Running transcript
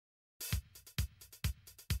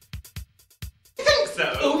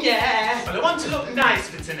so. Oh yeah. Well, I want to look nice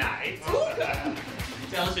for tonight.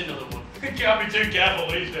 Tell us another one. You can't be too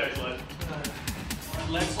careful these days, lad.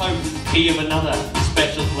 Let's hope he of another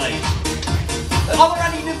special place. Are there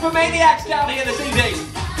any nymphomaniacs down here this evening?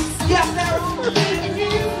 Yes, there are.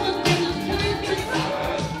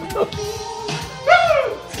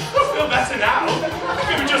 I feel better now.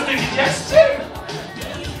 We were just indigestion.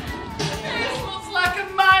 This looks like a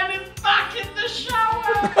mine is back in the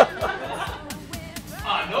shower.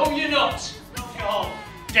 I know you're not. You're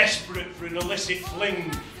desperate for an illicit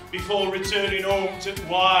fling before returning home to the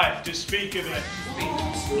wife to speak of it.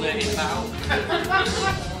 Split it out.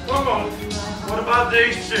 Come on. What about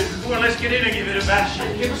these two? Come on, let's get in and give it a bash.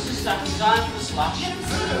 Give us a second time for the slash.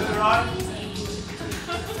 Right.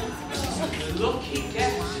 Lucky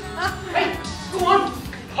guess. Hey, go on.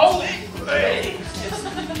 Hold it. Hey.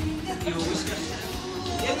 You always get.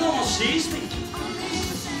 Yeah, no one sees me.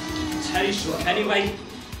 Tell you something. Anyway,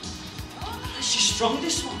 she's strong,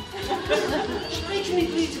 this one. She's making me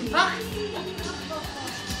bleeding back.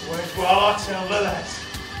 Wait while I tell the lads.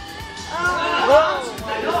 I've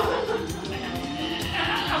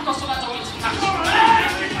got some lads I want to catch.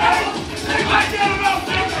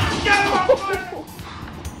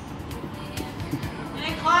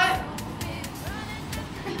 Ain't quiet.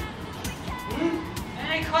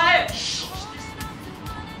 Ain't quiet.